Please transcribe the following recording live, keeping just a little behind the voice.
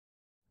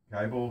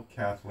Geibel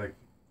Catholic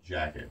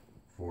jacket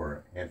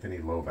for Anthony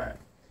Lovatt.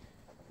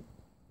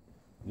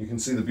 You can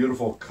see the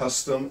beautiful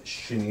custom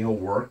chenille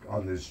work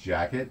on this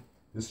jacket.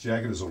 This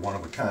jacket is a one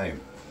of a kind.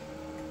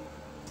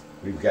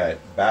 We've got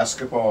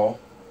basketball,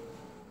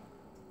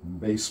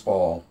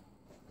 baseball,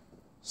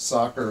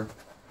 soccer,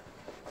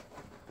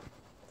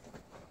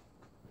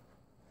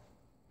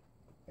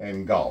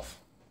 and golf.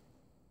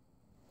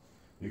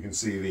 You can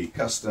see the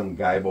custom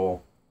Geibel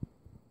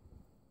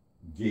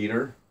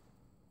gator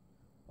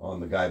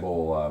on the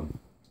Geibel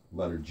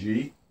letter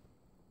G.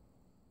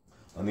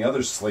 On the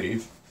other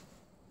sleeve,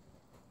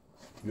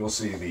 you'll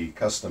see the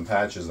custom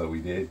patches that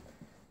we did.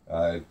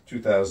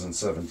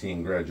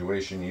 2017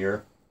 graduation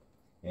year,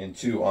 and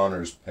 2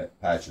 honors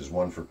patches,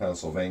 one for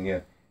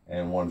Pennsylvania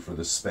and one for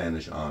the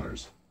Spanish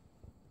honors.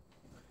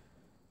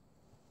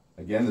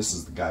 Again, this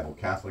is the Geibel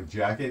Catholic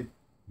jacket.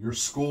 Your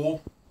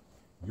school,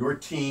 your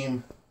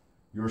team,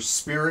 your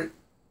spirit,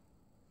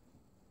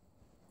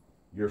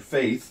 your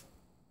faith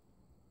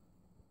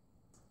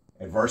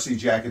at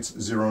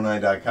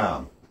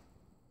varsityjackets09.com.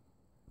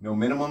 No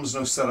minimums,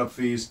 no setup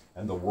fees,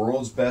 and the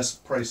world's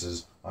best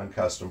prices on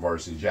custom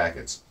varsity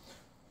jackets.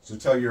 So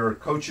tell your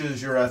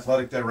coaches, your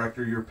athletic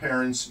director, your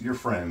parents, your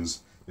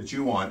friends that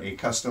you want a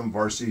custom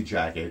varsity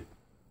jacket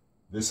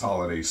this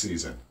holiday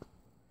season.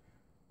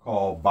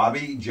 Call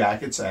Bobby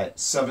Jackets at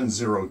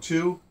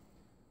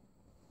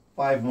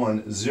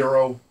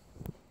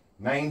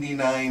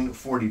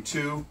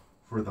 702-510-9942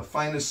 for the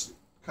finest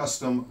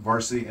custom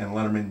varsity and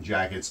letterman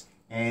jackets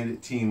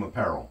and team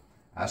apparel.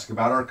 Ask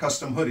about our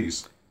custom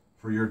hoodies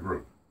for your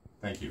group.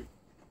 Thank you.